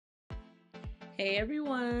Hey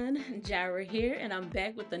everyone, Jirah here, and I'm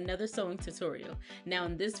back with another sewing tutorial. Now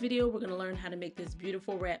in this video, we're going to learn how to make this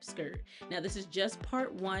beautiful wrap skirt. Now this is just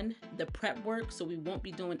part one, the prep work, so we won't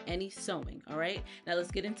be doing any sewing, alright? Now let's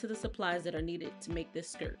get into the supplies that are needed to make this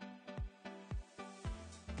skirt.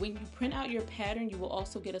 When you print out your pattern, you will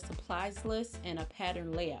also get a supplies list and a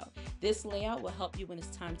pattern layout. This layout will help you when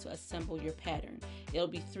it's time to assemble your pattern. It'll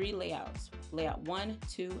be 3 layouts, layout 1,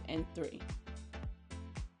 2, and 3.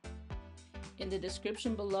 In the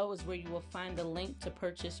description below is where you will find the link to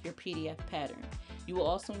purchase your PDF pattern. You will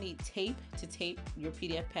also need tape to tape your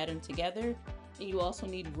PDF pattern together, and you also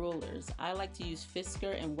need rulers. I like to use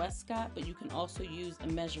Fisker and Westcott, but you can also use a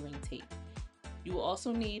measuring tape. You will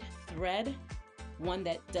also need thread, one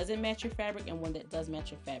that doesn't match your fabric and one that does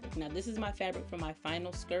match your fabric. Now this is my fabric for my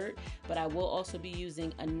final skirt, but I will also be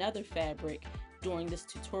using another fabric during this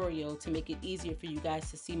tutorial to make it easier for you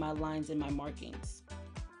guys to see my lines and my markings.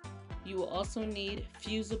 You will also need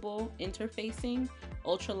fusible interfacing.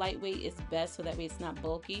 Ultra lightweight is best so that way it's not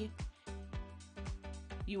bulky.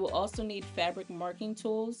 You will also need fabric marking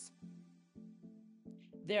tools.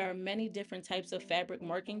 There are many different types of fabric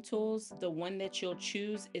marking tools. The one that you'll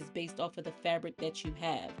choose is based off of the fabric that you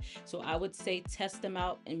have. So I would say test them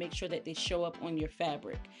out and make sure that they show up on your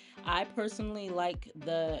fabric. I personally like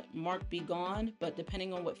the Mark Be Gone, but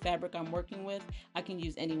depending on what fabric I'm working with, I can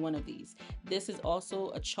use any one of these. This is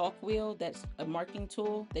also a chalk wheel. That's a marking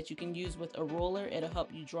tool that you can use with a ruler. It'll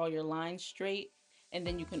help you draw your lines straight. And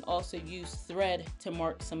then you can also use thread to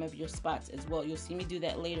mark some of your spots as well. You'll see me do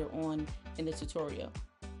that later on in the tutorial.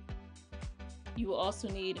 You will also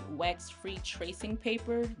need wax-free tracing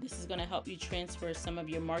paper. This is going to help you transfer some of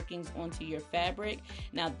your markings onto your fabric.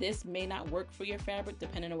 Now this may not work for your fabric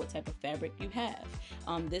depending on what type of fabric you have.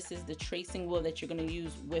 This is the tracing wheel that you're going to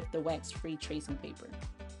use with the wax-free tracing paper.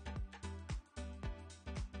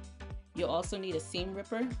 You'll also need a seam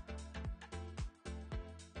ripper.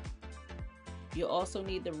 You'll also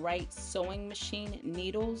need the right sewing machine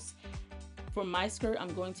needles. For my skirt,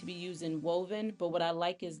 I'm going to be using woven, but what I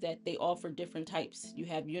like is that they offer different types. You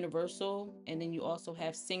have universal, and then you also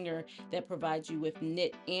have Singer that provides you with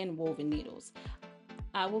knit and woven needles.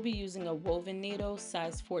 I will be using a woven needle,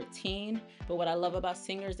 size 14, but what I love about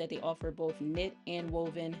Singer is that they offer both knit and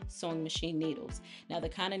woven sewing machine needles. Now the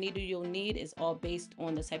kind of needle you'll need is all based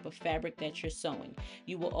on the type of fabric that you're sewing.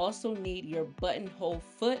 You will also need your buttonhole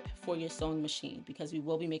foot for your sewing machine because we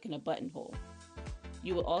will be making a buttonhole.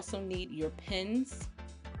 You will also need your pins.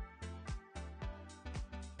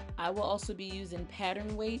 I will also be using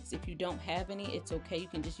pattern weights. If you don't have any, it's okay. You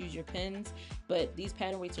can just use your pins. But these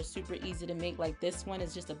pattern weights are super easy to make. Like this one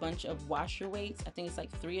is just a bunch of washer weights. I think it's like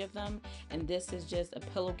 3 of them. And this is just a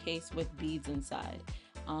pillowcase with beads inside.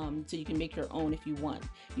 So you can make your own if you want.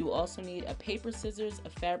 You will also need a paper scissors, a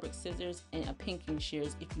fabric scissors, and a pinking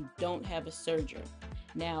shears if you don't have a serger.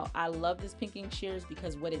 Now, I love this pinking shears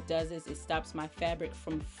because what it does is it stops my fabric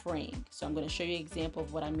from fraying. So I'm going to show you an example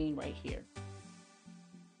of what I mean right here.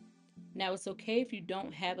 Now, it's okay if you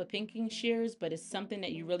don't have a pinking shears, but it's something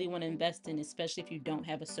that you really want to invest in, especially if you don't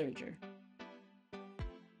have a serger.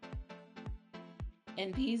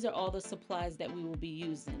 And these are all the supplies that we will be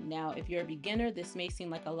using. Now, if you're a beginner, this may seem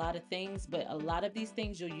like a lot of things, but a lot of these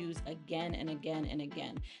things you'll use again and again and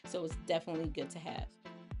again. So it's definitely good to have.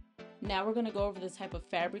 Now we're going to go over the type of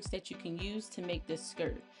fabrics that you can use to make this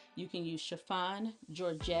skirt. You can use chiffon,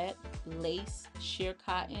 georgette, lace, sheer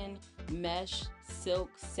cotton, mesh, silk,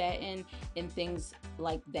 satin, and things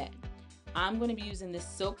like that. I'm going to be using this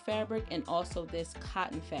silk fabric and also this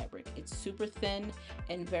cotton fabric. It's super thin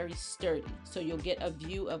and very sturdy, so you'll get a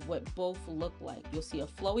view of what both look like. You'll see a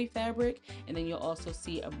flowy fabric, and then you'll also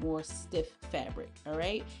see a more stiff fabric, all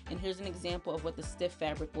right? And here's an example of what the stiff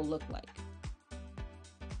fabric will look like.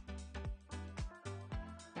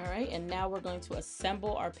 All right, and now we're going to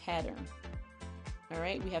assemble our pattern. All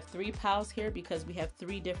right, we have 3 piles here because we have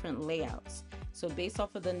 3 different layouts. So based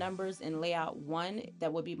off of the numbers in layout 1,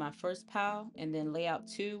 that would be my first pile, and then layout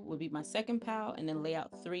 2 would be my second pile, and then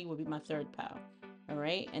layout 3 would be my third pile. All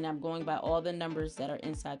right, and I'm going by all the numbers that are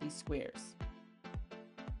inside these squares.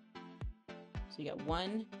 So you got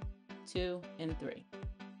 1, 2, and 3.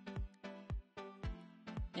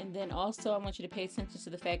 And then also I want you to pay attention to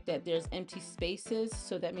the fact that there's empty spaces,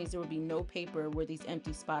 so that means there will be no paper where these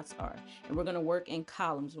empty spots are. And we're going to work in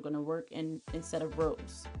columns. We're going to work instead of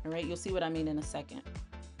rows. All right, you'll see what I mean in a second.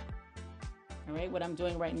 All right, what I'm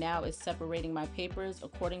doing right now is separating my papers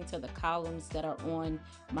according to the columns that are on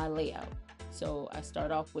my layout. So I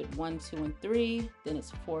start off with 1, 2, and 3, then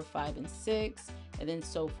it's 4, 5, and 6, and then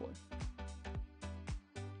so forth.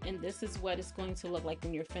 And this is what it's going to look like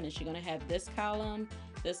when you're finished. You're going to have this column,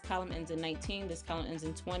 This column ends in 19, this column ends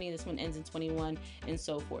in 20, this one ends in 21, and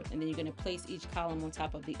so forth. And then you're going to place each column on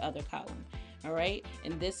top of the other column. All right,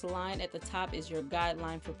 and this line at the top is your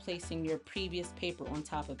guideline for placing your previous paper on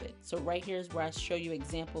top of it. So right here is where I show you an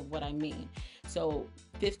example of what I mean. So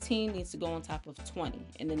 15 needs to go on top of 20,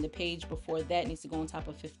 and then the page before that needs to go on top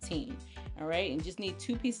of 15. All right, and just need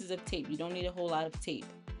 2 pieces of tape. You don't need a whole lot of tape.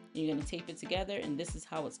 You're going to tape it together, and this is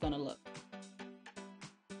how it's going to look.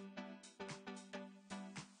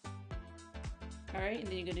 All right, and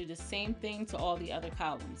then you're going to do the same thing to all the other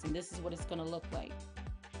columns, and this is what it's going to look like.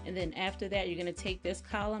 And then after that, you're going to take this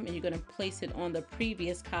column and you're going to place it on the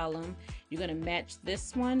previous column. You're going to match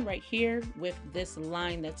this one right here with this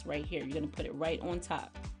line that's right here. You're going to put it right on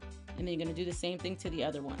top. And then you're going to do the same thing to the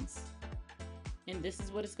other ones. And this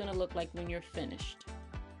is what it's going to look like when you're finished.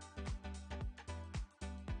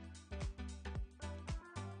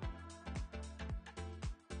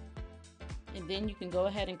 And then you can go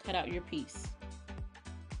ahead and cut out your piece.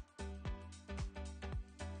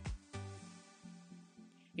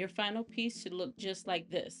 Your final piece should look just like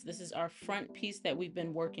this. This is our front piece that we've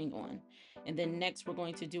been working on. And then next we're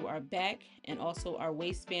going to do our back and also our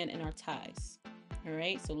waistband and our ties. All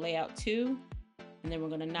right, so layout 2, and then we're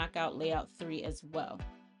going to knock out layout 3 as well.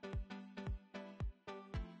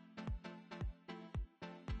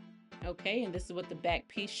 Okay, and this is what the back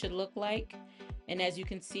piece should look like. And as you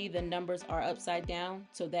can see, the numbers are upside down,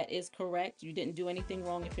 so that is correct. You didn't do anything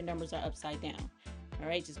wrong if your numbers are upside down. All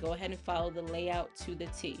right, just go ahead and follow the layout to the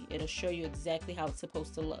T. It'll show you exactly how it's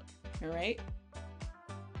supposed to look. All right.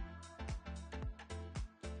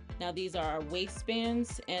 Now these are our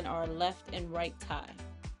waistbands and our left and right tie.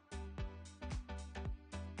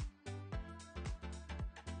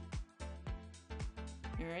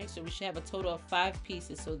 All right, so we should have a total of 5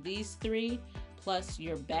 pieces. So these 3 plus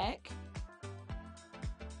your back,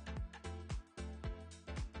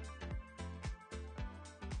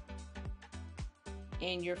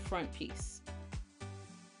 and your front piece.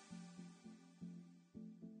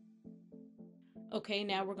 Okay,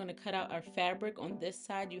 now we're going to cut out our fabric. On this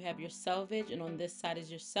side you have your selvage, and on this side is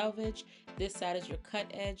your selvage. This side is your cut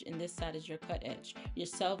edge, and this side is your cut edge. Your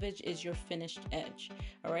selvage is your finished edge.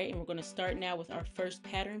 All right, and we're going to start now with our first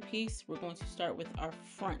pattern piece. We're going to start with our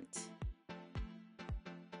front.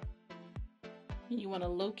 You want to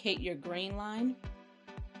locate your grain line.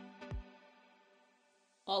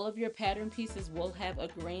 All of your pattern pieces will have a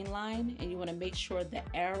grain line, and you want to make sure the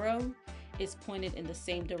arrow is pointed in the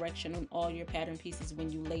same direction on all your pattern pieces when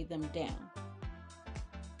you lay them down.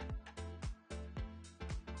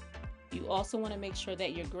 You also want to make sure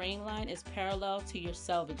that your grain line is parallel to your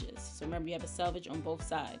selvages. So remember, you have a selvage on both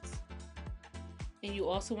sides. And you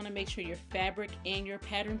also want to make sure your fabric and your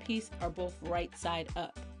pattern piece are both right side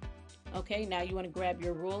up. Okay, now you want to grab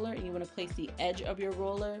your ruler and you want to place the edge of your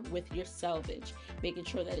ruler with your selvage, making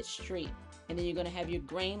sure that it's straight. And then you're going to have your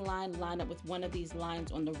grain line line up with one of these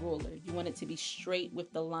lines on the ruler. You want it to be straight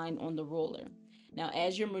with the line on the ruler. Now,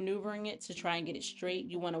 as you're maneuvering it to try and get it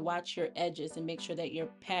straight, you want to watch your edges and make sure that your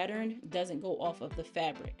pattern doesn't go off of the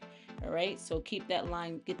fabric. All right, so keep that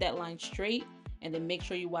line, get that line straight, and then make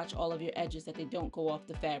sure you watch all of your edges that they don't go off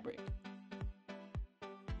the fabric.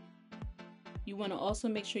 You want to also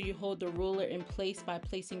make sure you hold the ruler in place by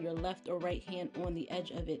placing your left or right hand on the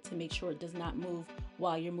edge of it to make sure it does not move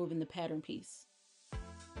while you're moving the pattern piece.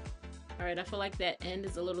 All right, I feel like that end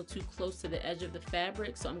is a little too close to the edge of the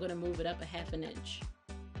fabric, so I'm going to move it up a ½ inch.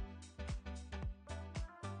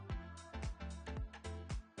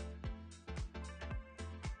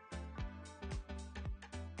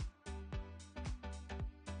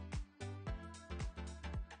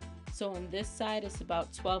 So on this side it's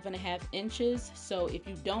about 12.5 inches. So if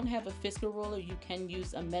you don't have a Fisker ruler, you can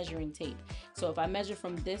use a measuring tape. So if I measure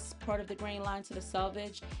from this part of the grain line to the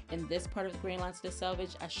selvage and this part of the grain line to the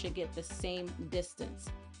selvage, I should get the same distance.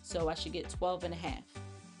 So I should get 12.5.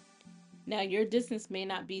 Now your distance may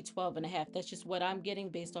not be 12.5. That's just what I'm getting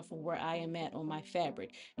based off of where I am at on my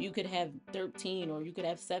fabric. You could have 13 or you could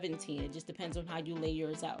have 17. It just depends on how you lay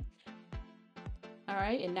yours out. All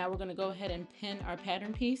right, and now we're going to go ahead and pin our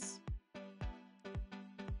pattern piece.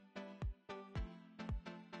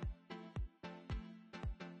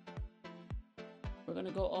 We're going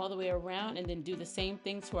to go all the way around and then do the same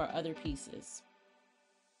thing to our other pieces.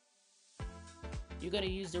 You're going to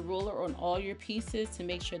use the ruler on all your pieces to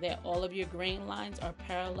make sure that all of your grain lines are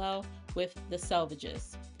parallel with the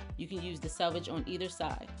selvages. You can use the selvage on either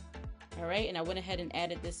side. All right, and I went ahead and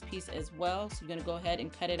added this piece as well. So you're going to go ahead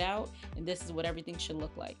and cut it out, and this is what everything should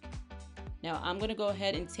look like. Now I'm going to go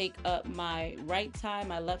ahead and take up my right tie,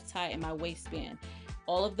 my left tie, and my waistband.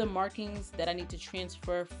 All of the markings that I need to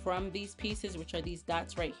transfer from these pieces, which are these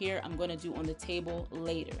dots right here, I'm going to do on the table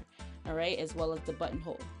later, all right, as well as the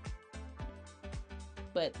buttonhole.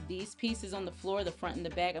 But these pieces on the floor, the front and the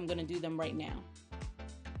back, I'm going to do them right now.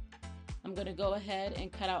 I'm going to go ahead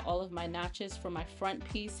and cut out all of my notches for my front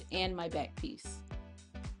piece and my back piece.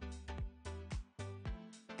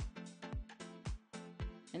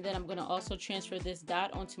 And then I'm going to also transfer this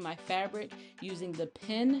dot onto my fabric using the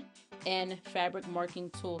pin and fabric marking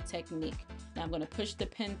tool technique. Now I'm going to push the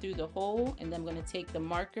pin through the hole, and then I'm going to take the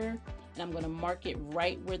marker and I'm going to mark it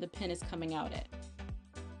right where the pin is coming out at.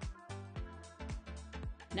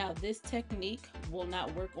 Now this technique will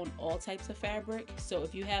not work on all types of fabric, so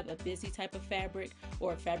if you have a busy type of fabric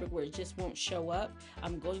or a fabric where it just won't show up,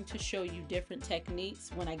 I'm going to show you different techniques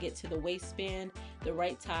when I get to the waistband, the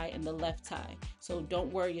right tie, and the left tie. So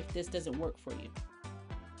don't worry if this doesn't work for you.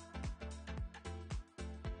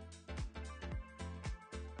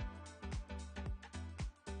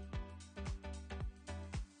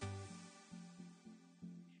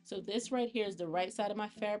 So this right here is the right side of my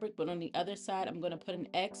fabric, but on the other side, I'm going to put an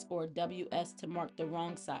X or a WS to mark the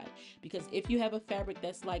wrong side. Because if you have a fabric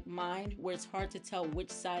that's like mine, where it's hard to tell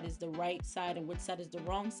which side is the right side and which side is the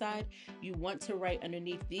wrong side, you want to write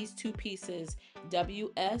underneath these two pieces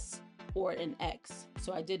WS or an X.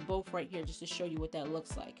 So I did both right here just to show you what that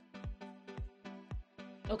looks like.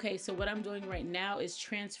 Okay, so what I'm doing right now is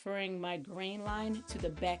transferring my grain line to the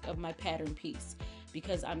back of my pattern piece,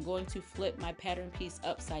 because I'm going to flip my pattern piece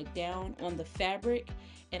upside down on the fabric,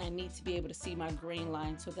 and I need to be able to see my grain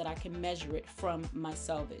line so that I can measure it from my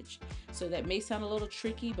selvage. So that may sound a little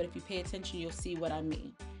tricky, but if you pay attention, you'll see what I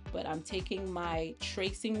mean. But I'm taking my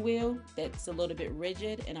tracing wheel that's a little bit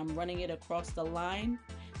rigid and I'm running it across the line,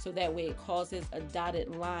 so that way it causes a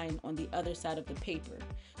dotted line on the other side of the paper.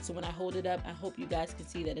 So when I hold it up, I hope you guys can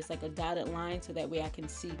see that it's like a dotted line, so that way I can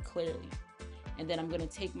see clearly. And then I'm going to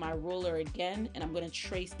take my ruler again and I'm going to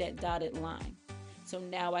trace that dotted line. So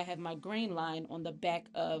now I have my grain line on the back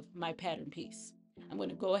of my pattern piece. I'm going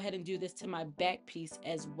to go ahead and do this to my back piece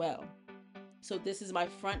as well. So this is my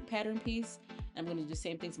front pattern piece. I'm going to do the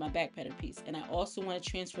same thing to my back pattern piece. And I also want to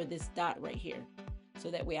transfer this dot right here, so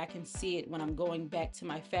that way I can see it when I'm going back to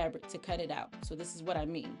my fabric to cut it out. So this is what I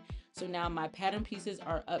mean. So now my pattern pieces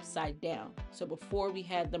are upside down. So before we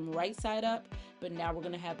had them right side up, but now we're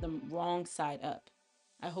gonna have them wrong side up.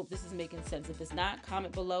 I hope this is making sense. If it's not,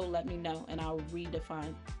 comment below, let me know, and I'll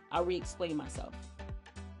re-explain myself.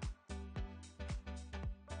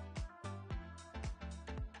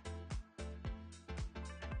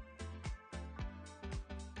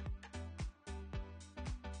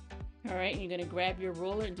 All right, and you're gonna grab your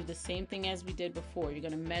ruler and do the same thing as we did before. You're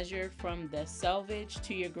gonna measure from the selvage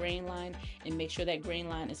to your grain line and make sure that grain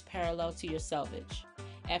line is parallel to your selvage.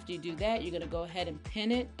 After you do that, you're gonna go ahead and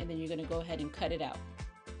pin it, and then you're gonna go ahead and cut it out.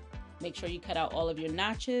 Make sure you cut out all of your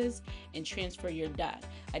notches and transfer your dot.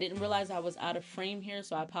 I didn't realize I was out of frame here,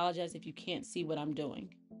 so I apologize if you can't see what I'm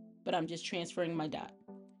doing, but I'm just transferring my dot.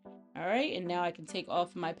 All right, and now I can take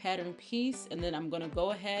off my pattern piece, and then I'm going to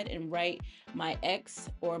go ahead and write my X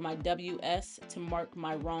or my WS to mark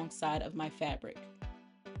my wrong side of my fabric.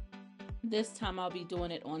 This time I'll be doing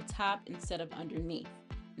it on top instead of underneath.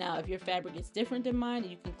 Now, if your fabric is different than mine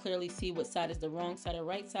and you can clearly see what side is the wrong side or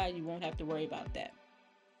right side, you won't have to worry about that.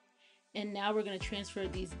 And now we're going to transfer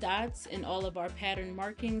these dots and all of our pattern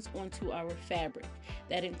markings onto our fabric.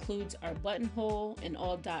 That includes our buttonhole and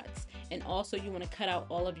all dots. And also you want to cut out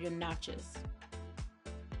all of your notches.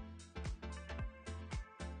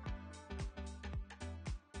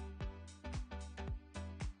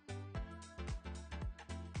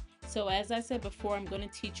 So as I said before, I'm going to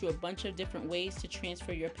teach you a bunch of different ways to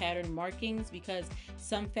transfer your pattern markings, because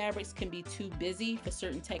some fabrics can be too busy for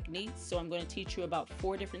certain techniques. So I'm going to teach you about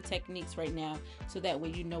 4 different techniques right now, so that way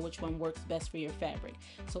you know which one works best for your fabric.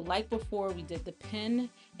 So like before, we did the pin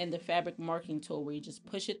and the fabric marking tool, where you just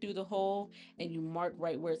push it through the hole and you mark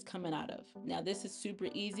right where it's coming out of. Now this is super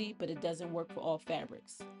easy, but it doesn't work for all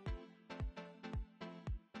fabrics.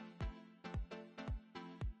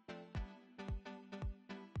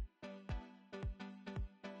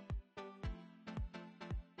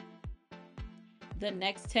 The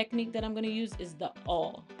next technique that I'm going to use is the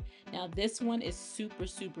awl. Now this one is super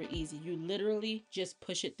easy. You literally just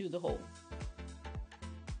push it through the hole.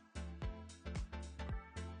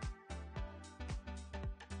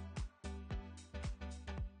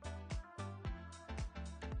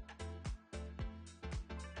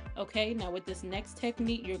 Okay, now with this next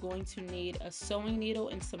technique, you're going to need a sewing needle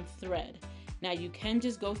and some thread. Now you can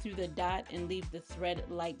just go through the dot and leave the thread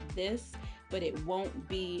like this, but it won't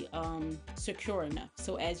be secure enough.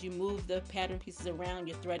 So as you move the pattern pieces around,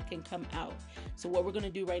 your thread can come out. So what we're going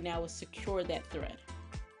to do right now is secure that thread.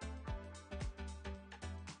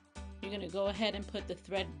 You're going to go ahead and put the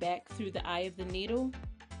thread back through the eye of the needle,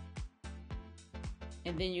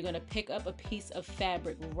 and then you're going to pick up a piece of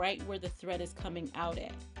fabric right where the thread is coming out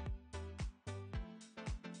at.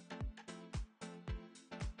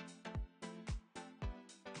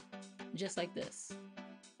 Just like this.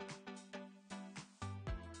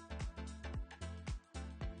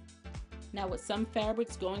 Now with some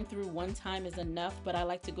fabrics, going through one time is enough, but I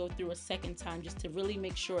like to go through a second time just to really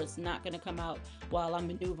make sure it's not going to come out while I'm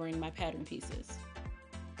maneuvering my pattern pieces.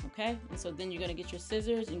 Okay, and so then you're going to get your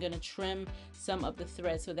scissors and you're going to trim some of the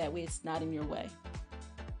thread so that way it's not in your way.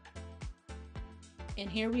 And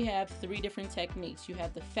here we have 3 different techniques. You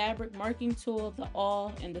have the fabric marking tool, the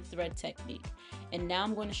awl, and the thread technique. And now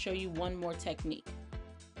I'm going to show you one more technique.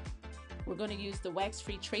 We're going to use the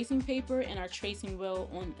wax-free tracing paper and our tracing wheel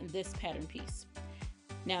on this pattern piece.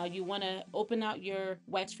 Now you want to open out your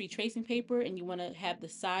wax-free tracing paper and you want to have the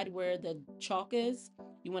side where the chalk is,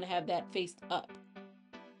 you want to have that faced up.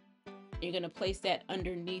 You're going to place that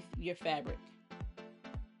underneath your fabric.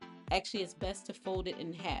 Actually, it's best to fold it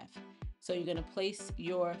in half. So you're going to place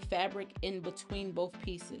your fabric in between both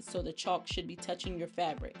pieces, so the chalk should be touching your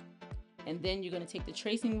fabric. And then you're going to take the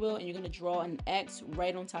tracing wheel and you're going to draw an X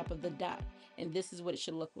right on top of the dot. And this is what it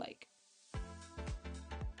should look like.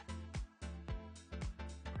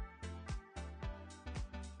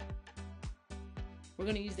 We're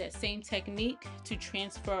going to use that same technique to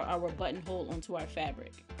transfer our buttonhole onto our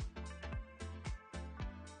fabric.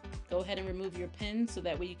 Go ahead and remove your pin so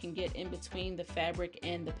that way you can get in between the fabric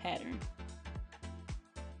and the pattern.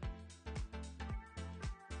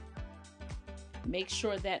 Make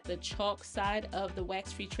sure that the chalk side of the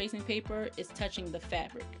wax-free tracing paper is touching the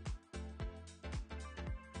fabric.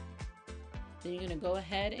 Then you're going to go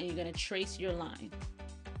ahead and you're going to trace your line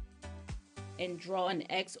and draw an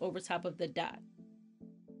X over top of the dot.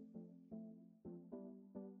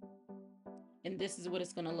 And this is what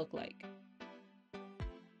it's going to look like.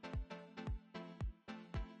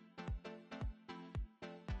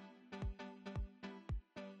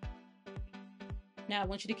 Now I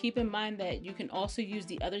want you to keep in mind that you can also use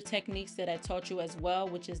the other techniques that I taught you as well,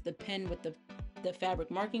 which is the pin with the fabric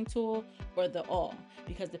marking tool or the awl,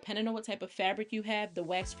 because depending on what type of fabric you have, the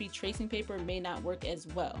wax-free tracing paper may not work as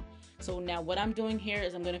well. So now what I'm doing here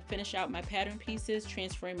is I'm going to finish out my pattern pieces,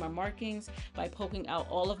 transferring my markings by poking out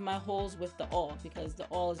all of my holes with the awl, because the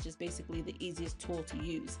awl is just basically the easiest tool to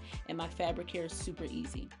use, and my fabric here is super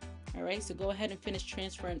easy. All right, so go ahead and finish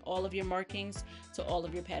transferring all of your markings to all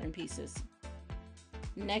of your pattern pieces.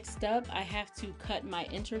 Next up, I have to cut my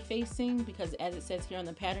interfacing, because as it says here on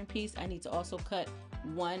the pattern piece, I need to also cut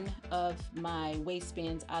one of my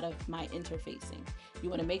waistbands out of my interfacing. You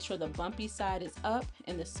want to make sure the bumpy side is up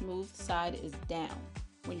and the smooth side is down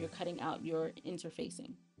when you're cutting out your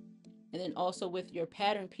interfacing. And then also with your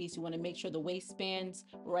pattern piece, you want to make sure the waistband's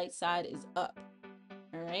right side is up.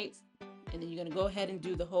 All right. And then you're going to go ahead and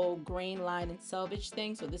do the whole grain line and selvage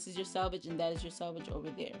thing. So this is your selvage and that is your selvage over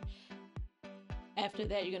there. After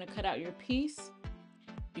that, you're going to cut out your piece.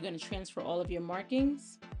 You're going to transfer all of your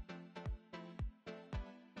markings.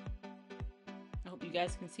 I hope you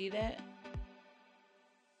guys can see that.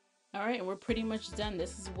 All right, and we're pretty much done.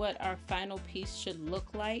 This is what our final piece should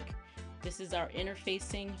look like. This is our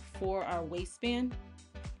interfacing for our waistband.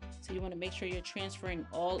 So you want to make sure you're transferring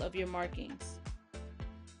all of your markings.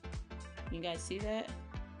 You guys see that?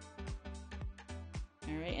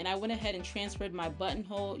 All right, and I went ahead and transferred my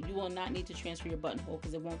buttonhole. You will not need to transfer your buttonhole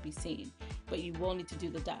because it won't be seen, but you will need to do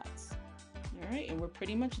the dots. All right, and we're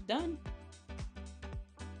pretty much done.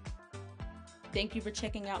 Thank you for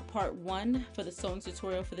checking out part 1 for the sewing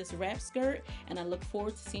tutorial for this wrap skirt, and I look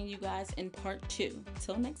forward to seeing you guys in part 2.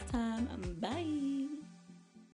 Till next time, bye.